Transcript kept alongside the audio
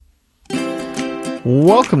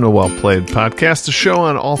Welcome to Well Played Podcast, a show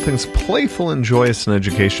on all things playful and joyous in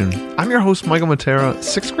education. I'm your host, Michael Matera,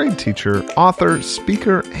 6th grade teacher, author,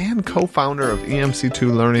 speaker, and co-founder of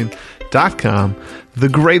EMC2Learning.com, the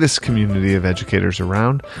greatest community of educators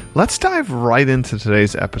around. Let's dive right into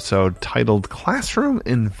today's episode titled Classroom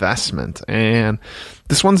Investment. And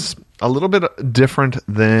this one's a little bit different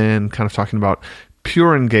than kind of talking about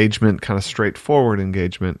pure engagement, kind of straightforward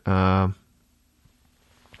engagement.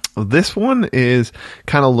 This one is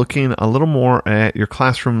kind of looking a little more at your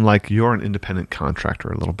classroom like you're an independent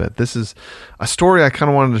contractor a little bit. This is a story I kind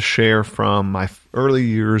of wanted to share from my early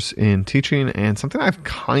years in teaching and something I've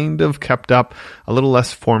kind of kept up a little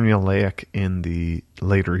less formulaic in the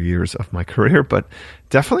later years of my career, but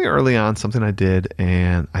definitely early on something I did,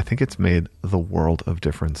 and I think it's made the world of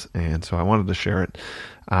difference. And so I wanted to share it.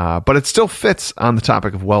 But it still fits on the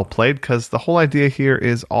topic of well played because the whole idea here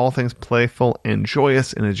is all things playful and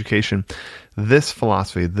joyous in education. This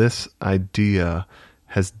philosophy, this idea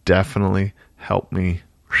has definitely helped me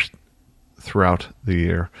throughout the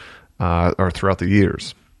year, or throughout the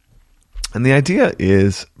years. And the idea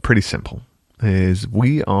is pretty simple, is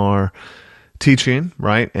we are teaching,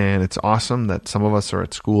 right? And it's awesome that some of us are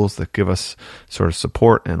at schools that give us sort of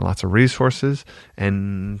support and lots of resources,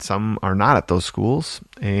 and some are not at those schools.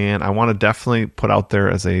 And I want to definitely put out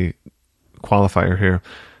there as a qualifier here,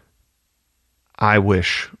 I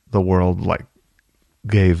wish the world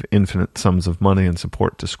gave infinite sums of money and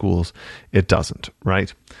support to schools. It doesn't,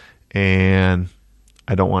 right? And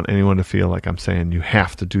I don't want anyone to feel like I'm saying you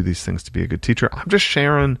have to do these things to be a good teacher. I'm just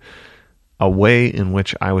sharing a way in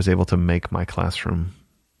which I was able to make my classroom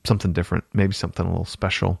something different, maybe something a little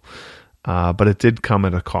special. But it did come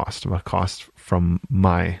at a cost from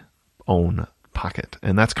my own pocket.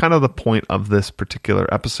 And that's kind of the point of this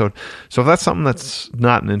particular episode. So if that's something that's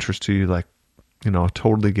not an interest to you,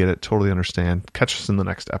 totally get it, totally understand, catch us in the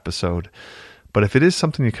next episode. But if it is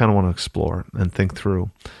something you kind of want to explore and think through,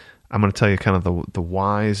 I'm going to tell you kind of the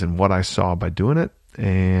whys and what I saw by doing it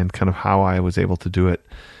and kind of how I was able to do it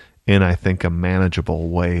in, I think, a manageable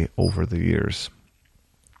way over the years.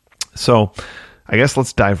 So I guess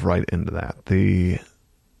let's dive right into that. The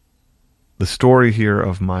story here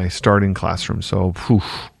of my starting classroom. So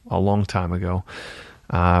a long time ago,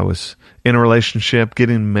 I was in a relationship,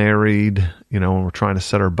 getting married, when we're trying to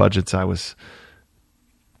set our budgets. I was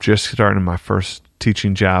just starting my first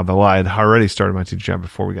teaching job. Well, I had already started my teaching job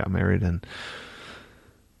before we got married. And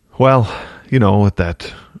with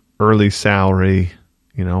that early salary,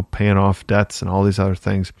 paying off debts and all these other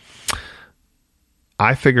things,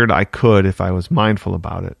 I figured I could, if I was mindful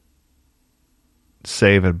about it,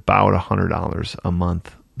 save about $100 a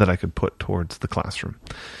month that I could put towards the classroom.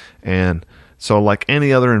 And so like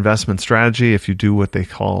any other investment strategy, if you do what they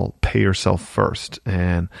call pay yourself first,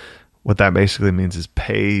 and what that basically means is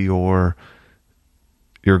pay your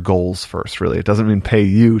goals first, really. It doesn't mean pay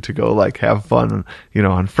you to go have fun,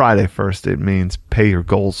 on Friday first. It means pay your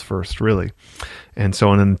goals first, really. And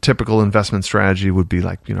so in a typical investment strategy would be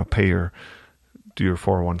do your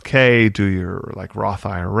 401k, do your Roth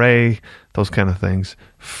IRA, those kind of things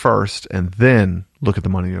first, and then look at the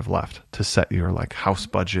money you have left to set your house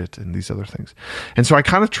budget and these other things. And so I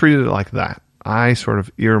kind of treated it like that. I sort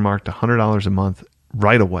of earmarked $100 a month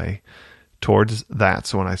right away towards that.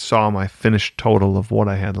 So when I saw my finished total of what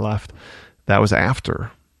I had left, that was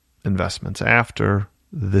after investments, after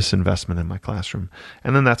this investment in my classroom.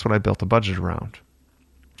 And then that's what I built a budget around.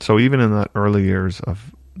 So even in the early years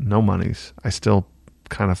of no monies, I still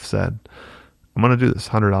kind of said, I'm going to do this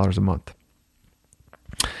 $100 a month.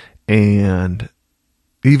 And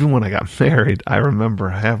even when I got married, I remember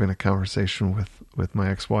having a conversation with my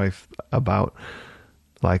ex-wife about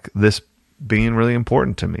this being really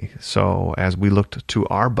important to me. So as we looked to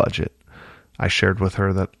our budget, I shared with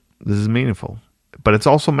her that this is meaningful, but it's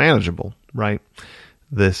also manageable, right?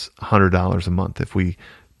 This $100 a month, if we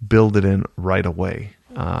build it in right away.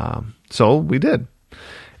 So we did.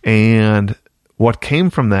 And what came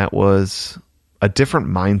from that was a different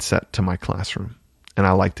mindset to my classroom, and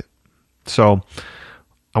I liked it. So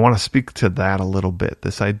I want to speak to that a little bit.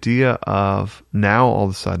 This idea of now all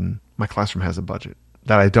of a sudden my classroom has a budget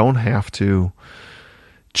that I don't have to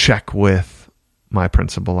check with my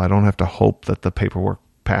principal. I don't have to hope that the paperwork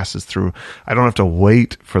passes through. I don't have to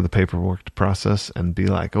wait for the paperwork to process and be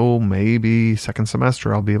like, oh, maybe second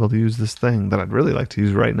semester I'll be able to use this thing that I'd really like to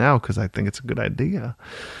use right now because I think it's a good idea.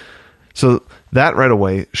 So that right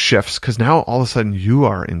away shifts because now all of a sudden you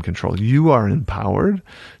are in control. You are empowered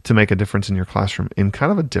to make a difference in your classroom in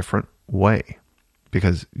kind of a different way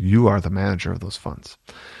because you are the manager of those funds.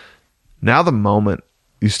 Now the moment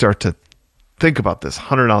you start to think about this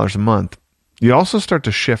 $100 a month, you also start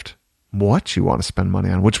to shift what you want to spend money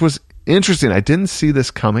on, which was interesting. I didn't see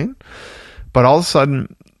this coming, but all of a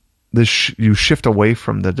sudden, you shift away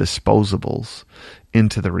from the disposables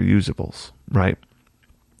into the reusables, right?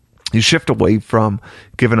 You shift away from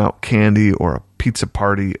giving out candy or a pizza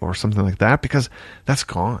party or something like that, because that's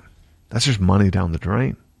gone. That's just money down the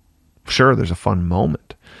drain. Sure, there's a fun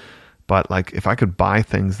moment, but like if I could buy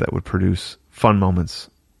things that would produce fun moments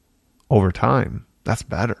over time, that's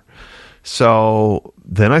better. So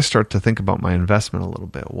then I start to think about my investment a little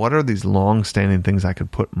bit. What are these long-standing things I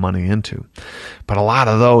could put money into? But a lot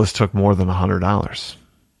of those took more than $100.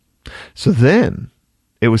 So then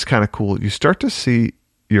it was kind of cool. You start to see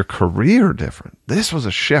your career different. This was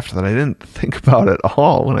a shift that I didn't think about at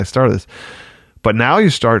all when I started this. But now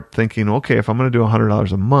you start thinking, okay, if I'm going to do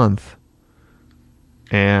 $100 a month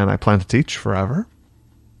and I plan to teach forever,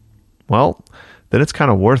 well, then it's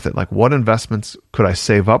kind of worth it. Like, what investments could I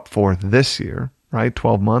save up for this year, right?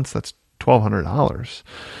 12 months, that's $1,200.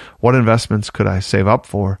 What investments could I save up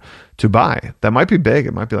for to buy? That might be big.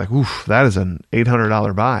 It might be like, oof, that is an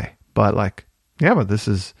 $800 buy. But like, yeah, but this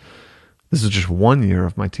is just 1 year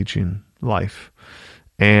of my teaching life.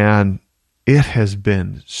 And it has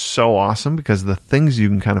been so awesome because the things you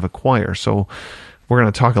can kind of acquire. So we're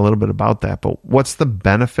going to talk a little bit about that, but what's the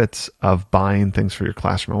benefits of buying things for your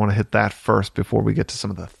classroom? I want to hit that first before we get to some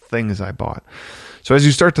of the things I bought. So as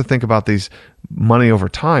you start to think about these, money over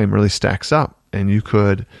time really stacks up, and you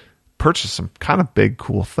could purchase some kind of big,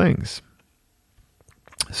 cool things.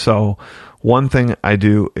 So one thing I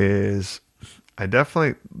do is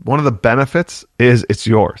one of the benefits is it's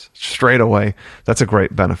yours straight away. That's a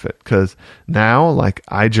great benefit because now like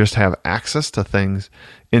I just have access to things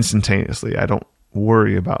instantaneously. I don't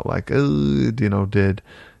worry about like, did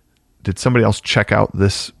somebody else check out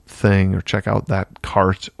this thing or check out that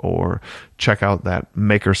cart or check out that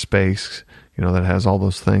makerspace, that has all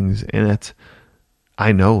those things in it.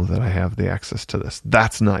 I know that I have the access to this.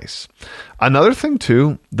 That's nice. Another thing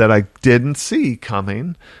too that I didn't see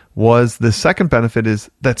coming was the second benefit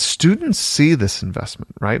is that students see this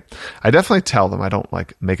investment, right? I definitely tell them. I don't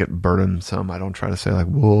like make it burdensome. I don't try to say like,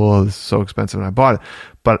 whoa, this is so expensive and I bought it.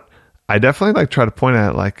 But I definitely like try to point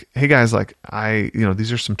at like, hey guys, like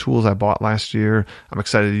these are some tools I bought last year. I'm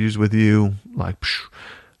excited to use with you. Like,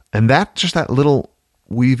 and that little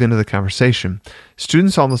weave into the conversation.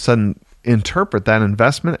 Students all of a sudden interpret that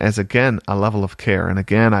investment as, again, a level of care. And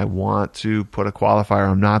again, I want to put a qualifier.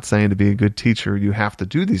 I'm not saying to be a good teacher, you have to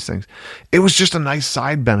do these things. It was just a nice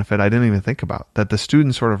side benefit I didn't even think about, that the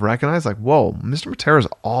students sort of recognize like, whoa, Mr. Matera's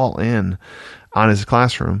all in on his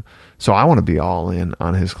classroom. So I want to be all in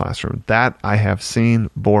on his classroom. That I have seen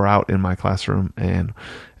bore out in my classroom, and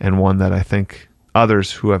one that I think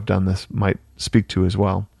others who have done this might speak to as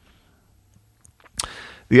well.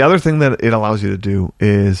 The other thing that it allows you to do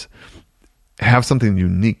is have something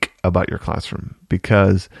unique about your classroom,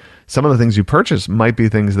 because some of the things you purchase might be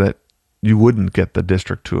things that you wouldn't get the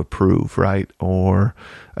district to approve, right? Or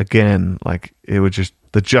again, like it would just,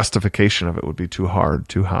 the justification of it would be too hard,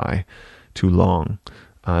 too high, too long,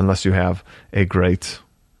 unless you have a great,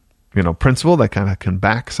 principal that kind of can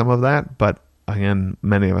back some of that. But again,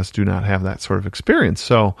 many of us do not have that sort of experience.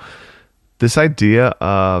 So this idea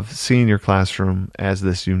of seeing your classroom as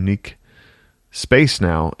this unique space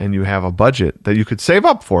now, and you have a budget that you could save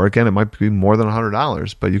up for. Again, it might be more than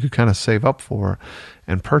 $100, but you could kind of save up for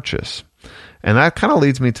and purchase. And that kind of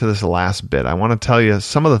leads me to this last bit. I want to tell you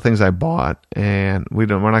some of the things I bought, and we're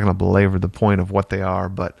not going to belabor the point of what they are,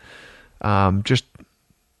 but just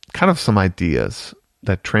kind of some ideas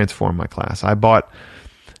that transform my class. I bought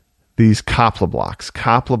these Kopla blocks.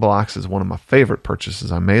 Kopla blocks is one of my favorite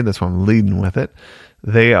purchases I made. That's why I'm leading with it.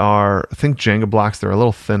 They are, think Jenga blocks. They're a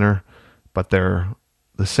little thinner, but they're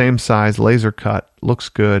the same size, laser cut, looks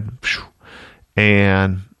good.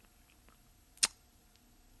 And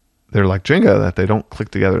they're like Jenga, that they don't click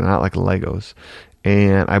together, not like Legos.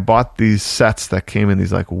 And I bought these sets that came in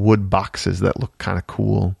these like wood boxes that look kind of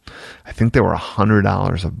cool. I think they were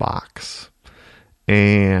 $100 a box.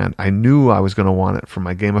 And I knew I was going to want it for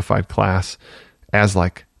my gamified class as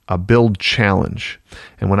like a build challenge.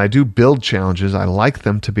 And when I do build challenges, I like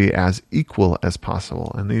them to be as equal as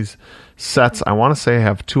possible. And these sets, I want to say,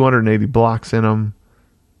 have 280 blocks in them.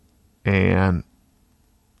 And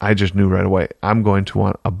I just knew right away, I'm going to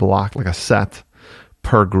want a block, like a set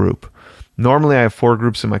per group. Normally I have 4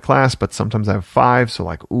 groups in my class, but sometimes I have 5. So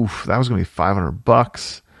like, oof, that was going to be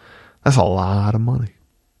 $500. That's a lot of money.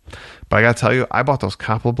 But I got to tell you, I bought those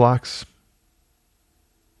Kopla blocks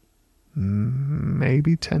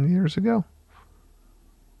maybe 10 years ago.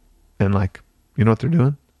 And like, you know what they're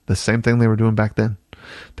doing? The same thing they were doing back then.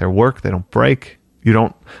 They work. They don't break. I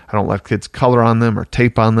don't let kids color on them or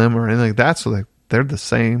tape on them or anything like that. So they're the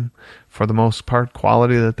same for the most part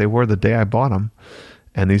quality that they were the day I bought them.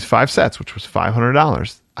 And these 5 sets, which was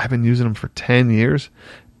 $500, I've been using them for 10 years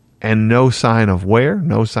and no sign of wear,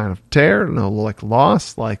 no sign of tear, no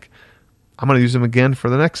loss. I'm going to use them again for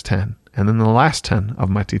the next 10 and then the last 10 of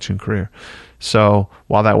my teaching career. So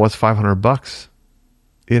while that was $500,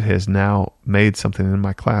 it has now made something in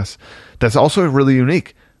my class that's also really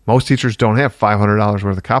unique. Most teachers don't have $500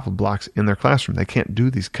 worth of copy blocks in their classroom. They can't do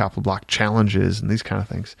these copy block challenges and these kind of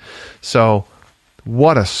things. So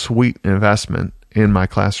what a sweet investment in my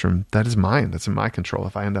classroom. That is mine. That's in my control.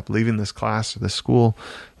 If I end up leaving this class or this school,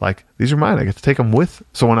 these are mine. I get to take them with.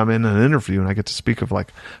 So when I'm in an interview and I get to speak of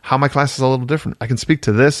how my class is a little different, I can speak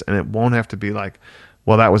to this and it won't have to be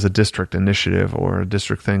well, that was a district initiative or a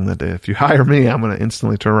district thing that if you hire me, I'm going to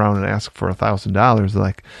instantly turn around and ask for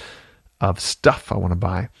 $1,000 of stuff I want to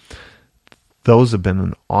buy. Those have been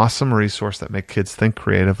an awesome resource that make kids think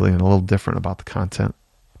creatively and a little different about the content.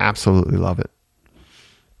 Absolutely love it.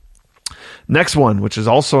 Next one, which is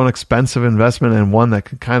also an expensive investment and one that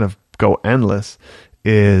can kind of go endless,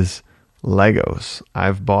 is Legos.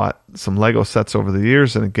 I've bought some Lego sets over the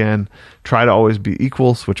years, and again, try to always be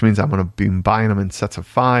equals, which means I'm going to be buying them in sets of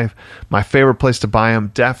 5. My favorite place to buy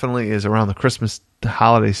them definitely is around the Christmas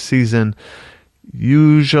holiday season.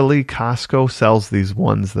 Usually Costco sells these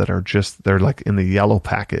ones that are they're in the yellow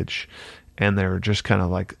package, and they're just kind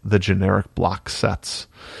of the generic block sets.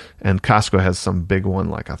 And Costco has some big one,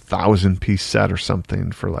 a 1,000-piece set or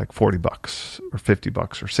something for $40 or $50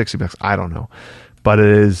 or $60. I don't know. But it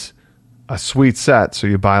is a sweet set. So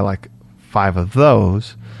you buy 5 of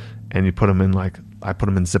those and you put them in I put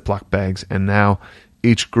them in Ziploc bags. And now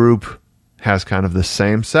each group has kind of the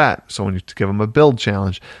same set. So when you give them a build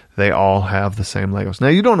challenge, they all have the same Legos. Now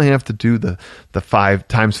you don't have to do the 5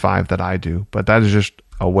 times 5 that I do, but that is just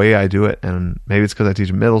a way I do it. And maybe it's because I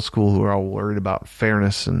teach middle school who are all worried about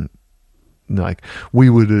fairness and we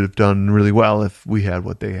would have done really well if we had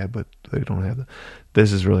what they had, but they don't have that.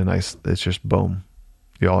 This is really nice. It's just boom.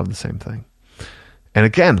 You all have the same thing. And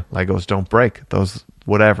again, Legos don't break. Those,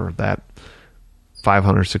 whatever, that $500,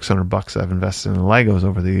 $600 I've invested in Legos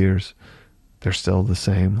over the years, they're still the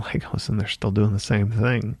same Legos and they're still doing the same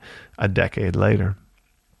thing a decade later.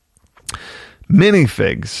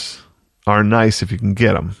 Minifigs are nice if you can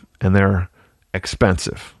get them, and they're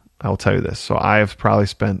expensive. I'll tell you this. So I have probably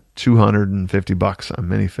spent $250 on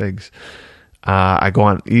minifigs. I go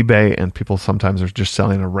on eBay and people sometimes are just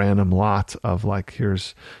selling a random lot of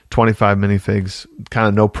here's 25 minifigs, kind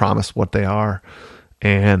of no promise what they are.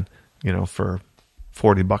 And, for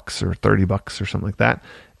 $40 or $30 or something like that.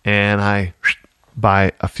 And I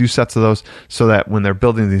buy a few sets of those so that when they're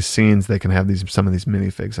building these scenes, they can have some of these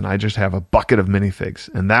minifigs. And I just have a bucket of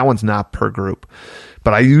minifigs, and that one's not per group,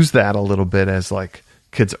 but I use that a little bit as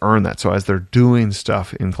kids earn that. So as they're doing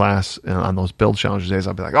stuff in class and on those build challenge days,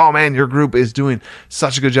 I'll be oh man, your group is doing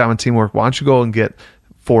such a good job on teamwork. Why don't you go and get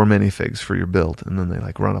 4 minifigs for your build? And then they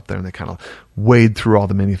run up there and they kind of wade through all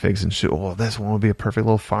the minifigs and shoot, this one would be a perfect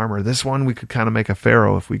little farmer. This one we could kind of make a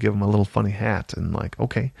pharaoh if we give him a little funny hat. And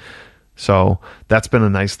okay. So that's been a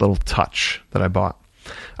nice little touch that I bought.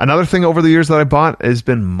 Another thing over the years that I bought has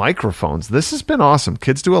been microphones. This has been awesome.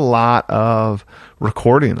 Kids do a lot of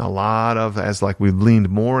recording, as we've leaned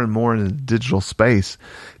more and more into the digital space.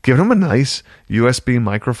 Giving them a nice USB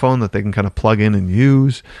microphone that they can kind of plug in and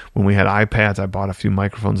use. When we had iPads, I bought a few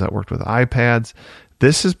microphones that worked with iPads.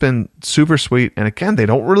 This has been super sweet. And again, they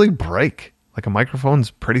don't really break. A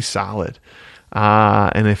microphone's pretty solid.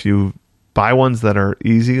 And if you buy ones that are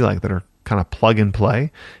easy, that are kind of plug and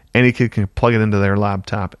play, any kid can plug it into their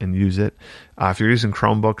laptop and use it. If you're using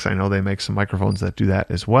Chromebooks, I know they make some microphones that do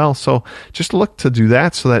that as well. So just look to do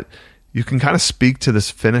that so that you can kind of speak to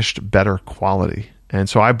this finished, better quality. And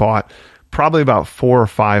so I bought probably about 4 or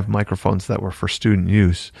 5 microphones that were for student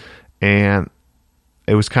use. And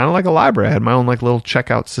it was kind of like a library. I had my own little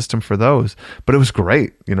checkout system for those, but it was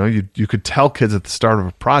great. You could tell kids at the start of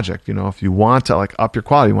a project, if you want to up your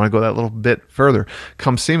quality, you want to go that little bit further,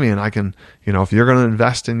 come see me and I can, if you're going to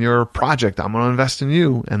invest in your project, I'm going to invest in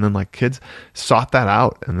you. And then kids sought that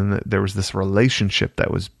out. And then there was this relationship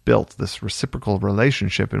that was built, this reciprocal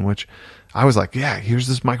relationship in which I was yeah, here's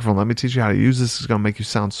this microphone. Let me teach you how to use this. It's going to make you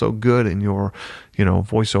sound so good in your,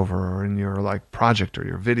 voiceover or in your project or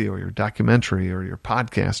your video or your documentary or your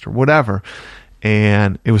podcast or whatever.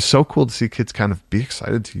 And it was so cool to see kids kind of be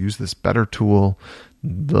excited to use this better tool,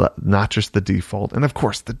 not just the default. And of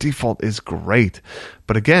course, the default is great.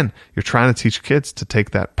 But again, you're trying to teach kids to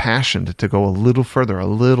take that passion to go a little further, a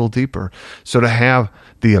little deeper. So to have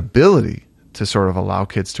the ability to sort of allow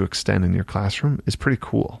kids to extend in your classroom is pretty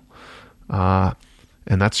cool. And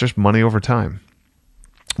that's just money over time.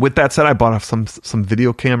 With that said, I bought some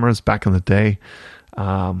video cameras back in the day.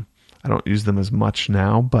 I don't use them as much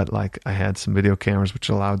now, but like I had some video cameras which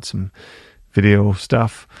allowed some video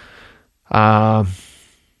stuff. I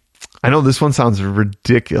know this one sounds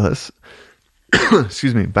ridiculous.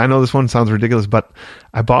 Excuse me. I know this one sounds ridiculous, but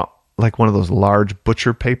I bought like one of those large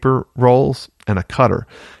butcher paper rolls and a cutter.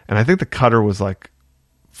 And I think the cutter was like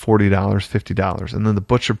 $40, $50. And then the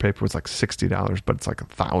butcher paper was like $60, but it's like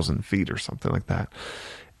 1,000 feet or something like that.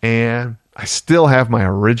 And I still have my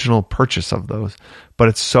original purchase of those, but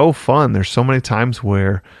it's so fun. There's so many times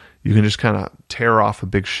where you can just kind of tear off a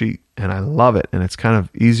big sheet, and I love it. And it's kind of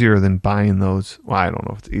easier than buying those. Well, I don't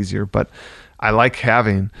know if it's easier, but I like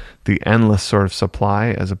having the endless sort of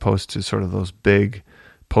supply as opposed to sort of those big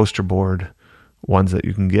poster board ones that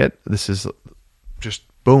you can get. This is just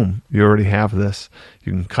boom, you already have this.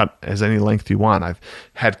 You can cut as any length you want. I've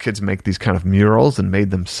had kids make these kind of murals and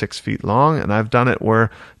made them 6 feet long, and I've done it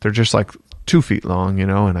where they're just like 2 feet long,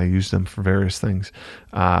 and I use them for various things.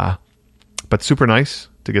 But super nice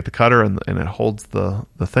to get the cutter, and it holds the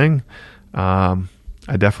thing. I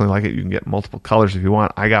definitely like it. You can get multiple colors if you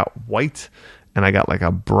want. I got white, and I got like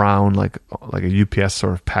a brown, like a UPS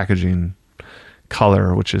sort of packaging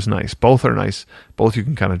color, which is nice. Both are nice. Both you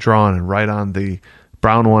can kind of draw on and write on. The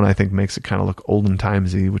brown one, I think, makes it kind of look olden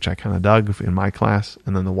timesy, which I kind of dug in my class.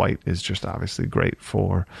 And then the white is just obviously great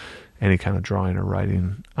for any kind of drawing or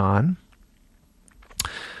writing on.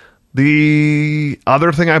 The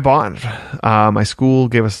other thing I bought, my school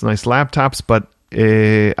gave us nice laptops, but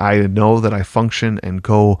I know that I function and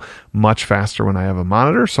go much faster when I have a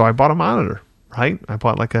monitor. So I bought a monitor, right? I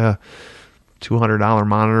bought like a $200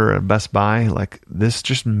 monitor at Best Buy. Like, this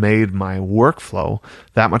just made my workflow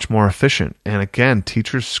that much more efficient. And again,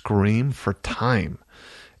 teachers scream for time,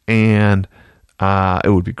 and it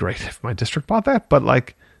would be great if my district bought that. But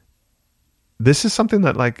like, this is something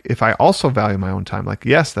that, like, if I also value my own time, like,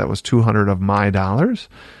 yes, that was $200 of my dollars.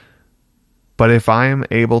 But if I am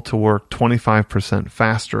able to work 25%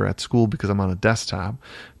 faster at school because I'm on a desktop,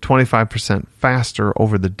 25% faster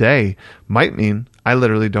over the day might mean I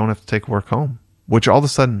literally don't have to take work home, which all of a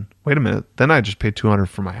sudden, wait a minute, then I just paid $200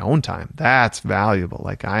 for my own time. That's valuable.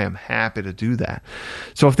 Like, I am happy to do that.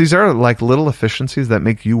 So if these are like little efficiencies that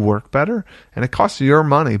make you work better, and it costs you your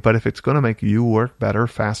money, but if it's going to make you work better,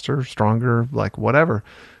 faster, stronger, like whatever,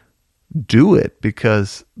 do it,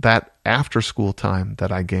 because that after school time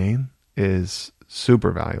that I gain is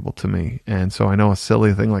super valuable to me. And so I know a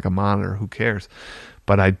silly thing like a monitor, who cares?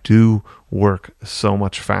 But I do work so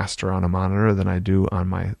much faster on a monitor than I do on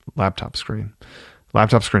my laptop screen.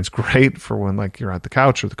 Laptop screen's great for when like you're at the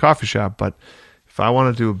couch or the coffee shop, but if I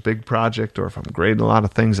want to do a big project, or if I'm grading a lot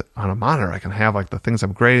of things on a monitor, I can have like the things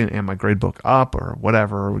I'm grading and my grade book up, or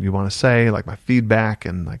whatever you want to say, like my feedback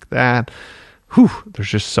and like that. There's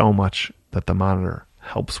just so much that the monitor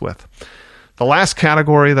helps with. The last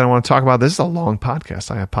category that I want to talk about, this is a long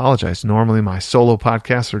podcast. I apologize. Normally my solo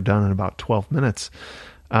podcasts are done in about 12 minutes.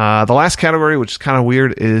 The last category, which is kind of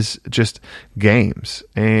weird, is just games.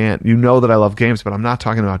 And you know that I love games, but I'm not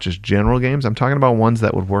talking about just general games. I'm talking about ones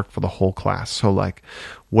that would work for the whole class. So like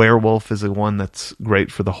Werewolf is the one that's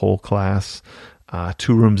great for the whole class.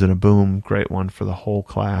 Two Rooms and a Boom, great one for the whole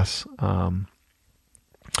class.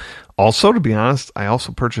 Also, to be honest, I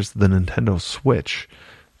also purchased the Nintendo Switch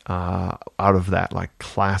out of that like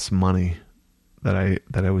class money that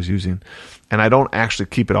I was using. And I don't actually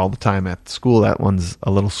keep it all the time at school. That one's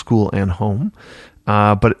a little school and home.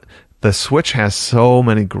 But the Switch has so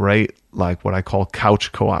many great, like what I call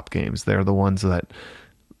couch co-op games. They're the ones that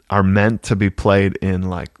are meant to be played in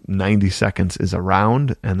like 90 seconds is a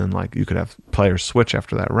round. And then like you could have players switch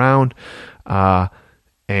after that round.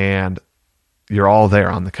 And you're all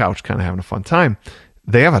there on the couch kind of having a fun time.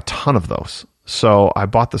 They have a ton of those. So I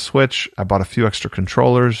bought the Switch. I bought a few extra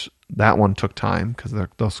controllers. That one took time because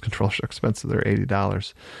those controllers are expensive. They're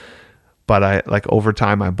 $80. But over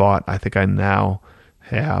time I think I now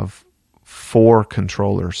have 4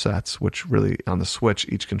 controller sets, which really on the Switch,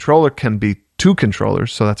 each controller can be 2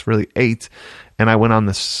 controllers. So that's really 8. And I went on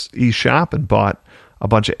this eShop and bought a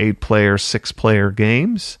bunch of 8-player, 6-player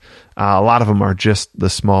games. A lot of them are just the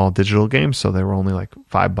small digital games. So they were only like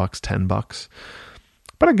 $5, $10.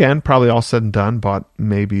 But again, probably all said and done, bought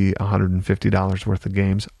maybe $150 worth of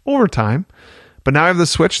games over time. But now I have the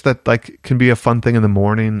Switch that like can be a fun thing in the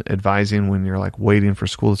morning, advising when you're like waiting for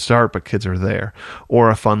school to start, but kids are there,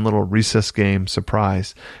 or a fun little recess game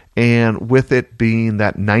surprise. And with it being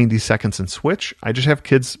that 90 seconds in Switch, I just have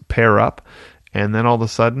kids pair up, and then all of a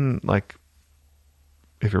sudden, like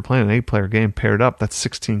if you're playing an 8-player game paired up, that's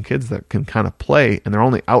 16 kids that can kind of play, and they're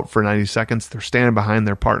only out for 90 seconds. They're standing behind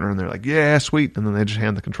their partner, and they're like, yeah, sweet. And then they just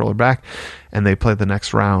hand the controller back, and they play the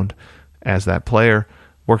next round as that player.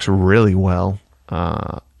 Works really well.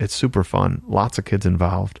 It's super fun. Lots of kids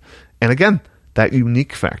involved. And again, that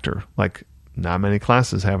unique factor. Like, not many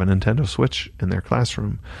classes have a Nintendo Switch in their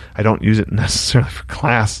classroom. I don't use it necessarily for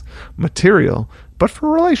class material, but for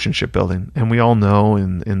relationship building. And we all know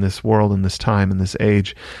in this world, in this time, in this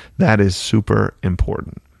age, that is super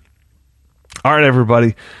important. All right,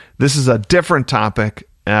 everybody. This is a different topic,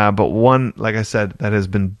 but one, like I said, that has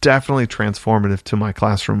been definitely transformative to my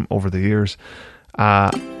classroom over the years.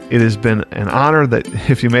 It has been an honor that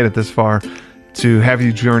if you made it this far, to have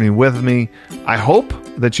you journey with me. I hope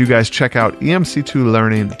that you guys check out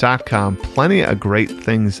emc2learning.com. Plenty of great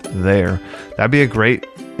things there. That'd be a great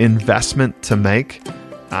investment to make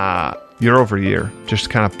year over year. Just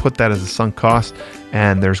kind of put that as a sunk cost,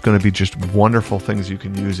 and there's going to be just wonderful things you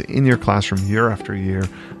can use in your classroom year after year.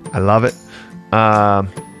 I love it,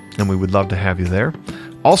 and we would love to have you there.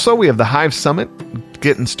 Also, we have the Hive Summit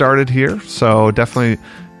getting started here, so definitely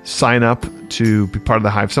sign up to be part of the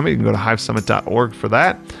Hive Summit. You can go to hivesummit.org for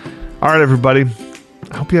that. All right, everybody.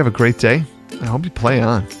 I hope you have a great day. I hope you play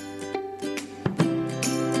on.